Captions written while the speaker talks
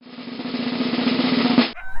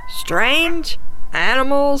Strange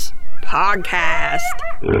Animals Podcast.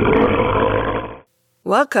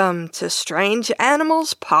 Welcome to Strange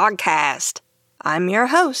Animals Podcast. I'm your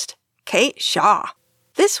host, Kate Shaw.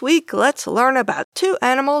 This week, let's learn about two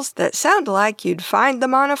animals that sound like you'd find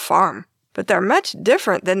them on a farm, but they're much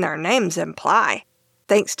different than their names imply.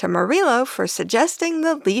 Thanks to Murilo for suggesting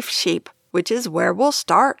the leaf sheep, which is where we'll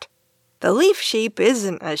start. The leaf sheep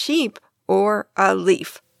isn't a sheep or a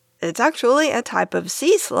leaf. It's actually a type of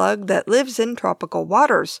sea slug that lives in tropical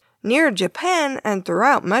waters, near Japan and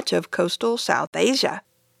throughout much of coastal South Asia.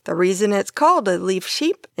 The reason it's called a leaf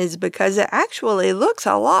sheep is because it actually looks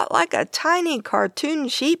a lot like a tiny cartoon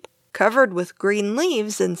sheep covered with green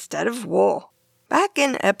leaves instead of wool. Back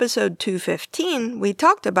in episode 215, we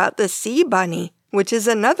talked about the sea bunny, which is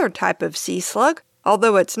another type of sea slug,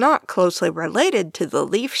 although it's not closely related to the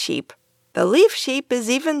leaf sheep. The leaf sheep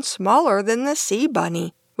is even smaller than the sea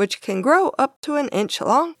bunny, which can grow up to an inch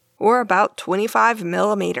long, or about 25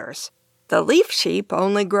 millimeters. The leaf sheep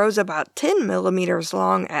only grows about 10 millimeters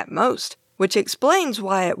long at most, which explains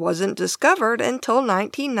why it wasn't discovered until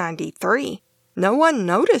 1993. No one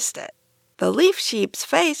noticed it. The leaf sheep's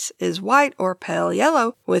face is white or pale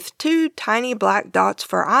yellow, with two tiny black dots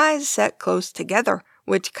for eyes set close together,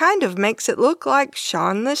 which kind of makes it look like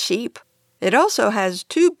Shaun the Sheep. It also has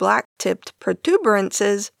two black-tipped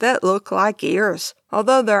protuberances that look like ears,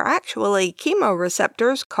 although they're actually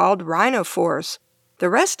chemoreceptors called rhinophores. The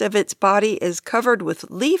rest of its body is covered with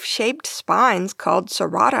leaf-shaped spines called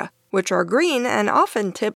cerata, which are green and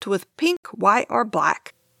often tipped with pink, white, or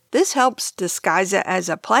black. This helps disguise it as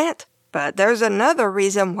a plant, but there's another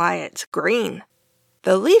reason why it's green.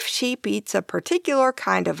 The leaf sheep eats a particular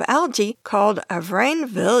kind of algae called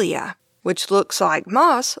Avrainvillea, which looks like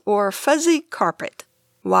moss or fuzzy carpet.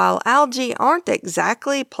 While algae aren't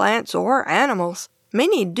exactly plants or animals,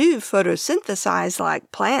 many do photosynthesize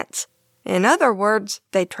like plants. In other words,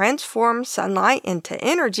 they transform sunlight into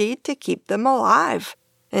energy to keep them alive.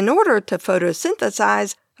 In order to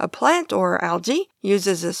photosynthesize, a plant or algae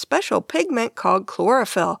uses a special pigment called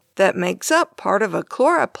chlorophyll that makes up part of a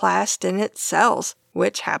chloroplast in its cells,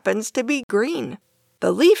 which happens to be green.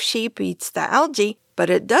 The leaf sheep eats the algae, but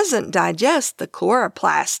it doesn't digest the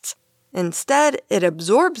chloroplasts. Instead, it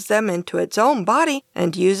absorbs them into its own body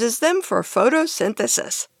and uses them for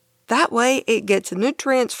photosynthesis. That way, it gets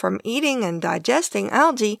nutrients from eating and digesting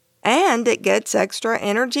algae, and it gets extra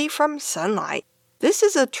energy from sunlight. This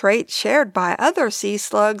is a trait shared by other sea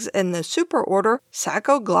slugs in the superorder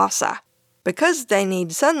Sacoglossa. Because they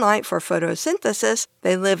need sunlight for photosynthesis,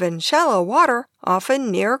 they live in shallow water, often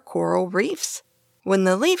near coral reefs. When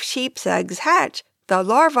the leaf sheep's eggs hatch, the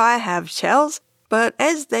larvae have shells, but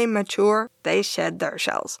as they mature, they shed their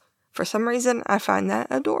shells. For some reason, I find that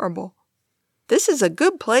adorable. This is a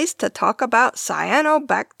good place to talk about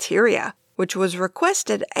Cyanobacteria, which was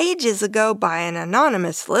requested ages ago by an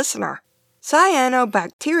anonymous listener.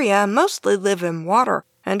 Cyanobacteria mostly live in water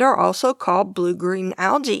and are also called blue-green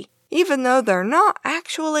algae, even though they're not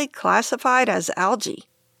actually classified as algae.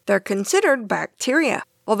 They're considered bacteria,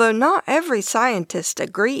 although not every scientist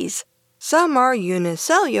agrees. Some are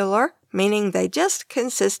unicellular, meaning they just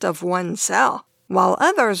consist of one cell, while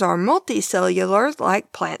others are multicellular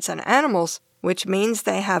like plants and animals, which means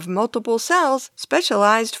they have multiple cells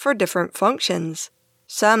specialized for different functions.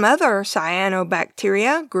 Some other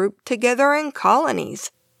cyanobacteria group together in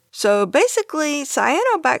colonies. So basically,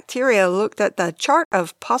 Cyanobacteria looked at the chart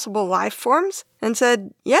of possible life forms and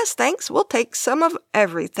said, yes, thanks, we'll take some of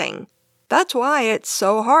everything. That's why it's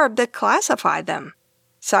so hard to classify them.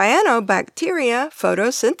 Cyanobacteria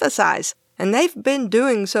photosynthesize, and they've been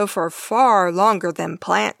doing so for far longer than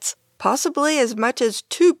plants, possibly as much as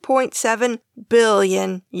 2.7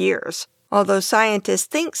 billion years, although scientists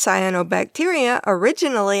think cyanobacteria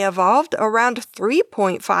originally evolved around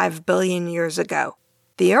 3.5 billion years ago.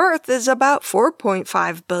 The Earth is about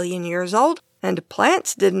 4.5 billion years old, and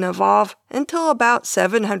plants didn't evolve until about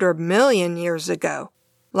 700 million years ago.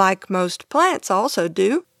 Like most plants also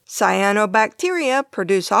do, Cyanobacteria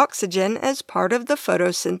produce oxygen as part of the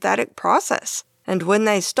photosynthetic process, and when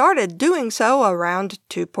they started doing so around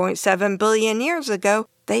 2.7 billion years ago,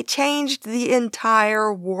 they changed the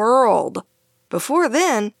entire world. Before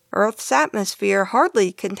then, Earth's atmosphere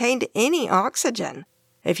hardly contained any oxygen.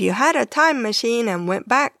 If you had a time machine and went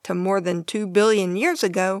back to more than 2 billion years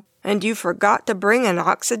ago, and you forgot to bring an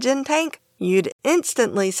oxygen tank, you'd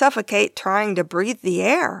instantly suffocate trying to breathe the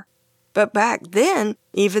air. But back then,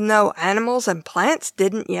 even though animals and plants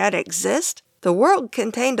didn't yet exist, the world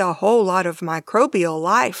contained a whole lot of microbial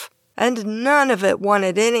life, and none of it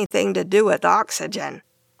wanted anything to do with oxygen.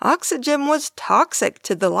 Oxygen was toxic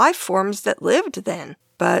to the life forms that lived then,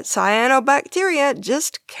 but Cyanobacteria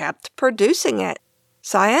just kept producing it.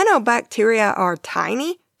 Cyanobacteria are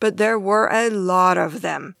tiny, but there were a lot of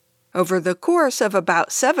them. Over the course of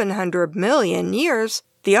about 700 million years,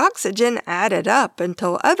 the oxygen added up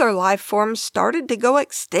until other life forms started to go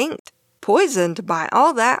extinct, poisoned by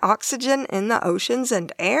all that oxygen in the oceans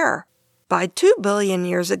and air. By 2 billion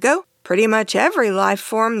years ago, pretty much every life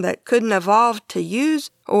form that couldn't evolve to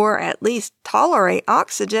use or at least tolerate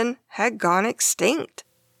oxygen had gone extinct.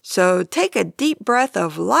 So take a deep breath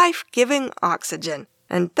of life-giving oxygen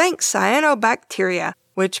and thank Cyanobacteria,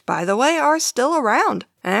 which, by the way, are still around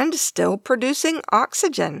and still producing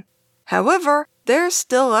oxygen. However, they're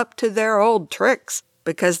still up to their old tricks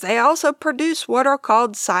because they also produce what are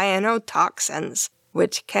called cyanotoxins,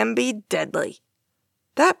 which can be deadly.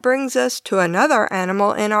 That brings us to another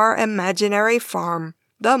animal in our imaginary farm,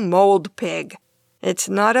 the mold pig. It's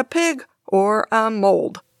not a pig or a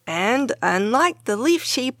mold, and unlike the leaf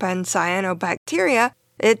sheep and Cyanobacteria,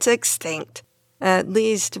 it's extinct. At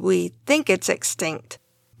least we think it's extinct.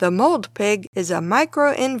 The mold pig is a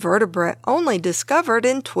microinvertebrate only discovered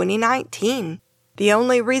in 2019. The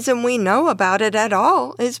only reason we know about it at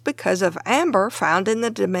all is because of amber found in the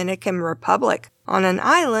Dominican Republic on an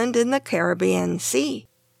island in the Caribbean Sea.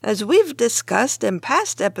 As we've discussed in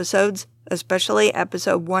past episodes, especially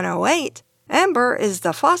episode 108, amber is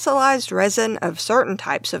the fossilized resin of certain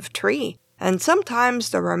types of tree, and sometimes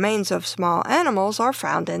the remains of small animals are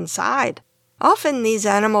found inside. Often these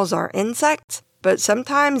animals are insects, but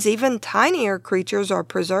sometimes even tinier creatures are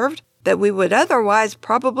preserved that we would otherwise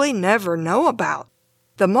probably never know about.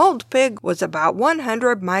 The mold pig was about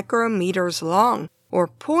 100 micrometers long, or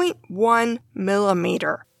 0.1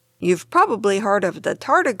 millimeter. You've probably heard of the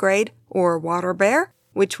tardigrade, or water bear,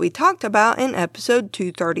 which we talked about in episode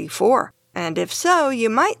 234. And if so, you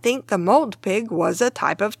might think the mold pig was a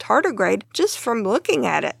type of tardigrade just from looking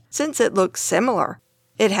at it, since it looks similar.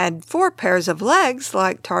 It had 4 pairs of legs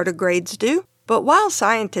like tardigrades do, but while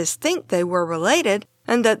scientists think they were related,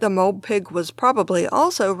 and that the mold pig was probably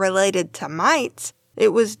also related to mites,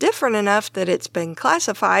 it was different enough that it's been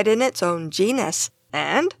classified in its own genus,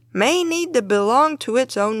 and may need to belong to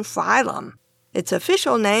its own phylum. Its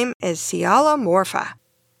official name is Coelomorpha.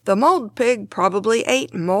 The mold pig probably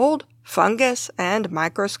ate mold, fungus, and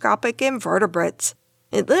microscopic invertebrates.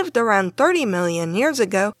 It lived around 30 million years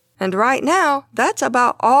ago, and right now, that's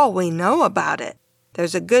about all we know about it.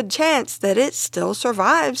 There's a good chance that it still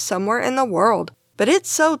survives somewhere in the world, but it's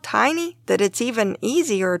so tiny that it's even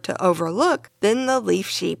easier to overlook than the leaf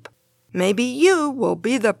sheep. Maybe you will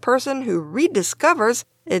be the person who rediscovers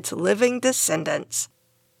its living descendants.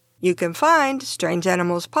 You can find Strange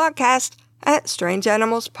Animals Podcast at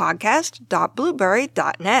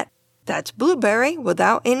strangeanimalspodcast.blueberry.net. That's blueberry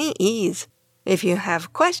without any E's. If you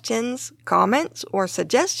have questions, comments, or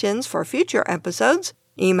suggestions for future episodes,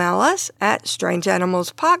 email us at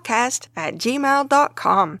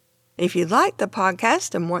strangeanimalspodcast@gmail.com. If you like the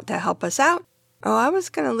podcast and want to help us out, I was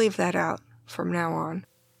going to leave that out from now on.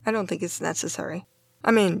 I don't think it's necessary. I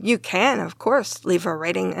mean, you can, of course, leave a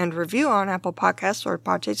rating and review on Apple Podcasts or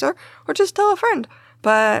Podchaser, or just tell a friend.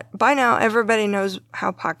 But by now, everybody knows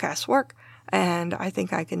how podcasts work, and I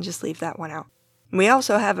think I can just leave that one out. We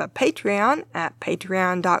also have a Patreon at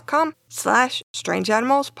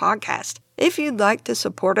patreon.com/strangeanimalspodcast if you'd like to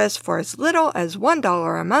support us for as little as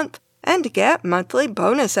 $1 a month and get monthly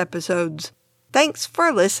bonus episodes. Thanks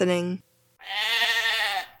for listening.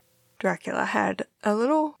 Dracula had a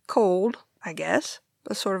little cold, I guess,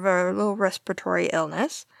 a sort of a little respiratory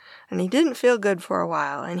illness, and he didn't feel good for a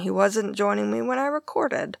while, and he wasn't joining me when I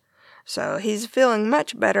recorded. So he's feeling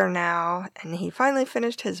much better now, and he finally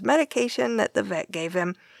finished his medication that the vet gave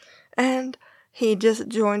him, and he just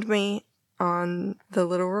joined me on the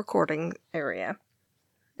little recording area.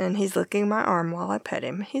 And he's licking my arm while I pet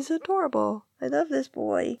him. He's adorable. I love this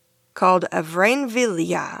boy. Called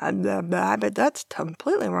Avrainvillea, but that's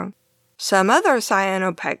completely wrong. Some other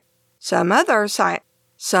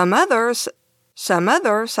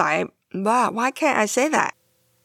why can't I say that?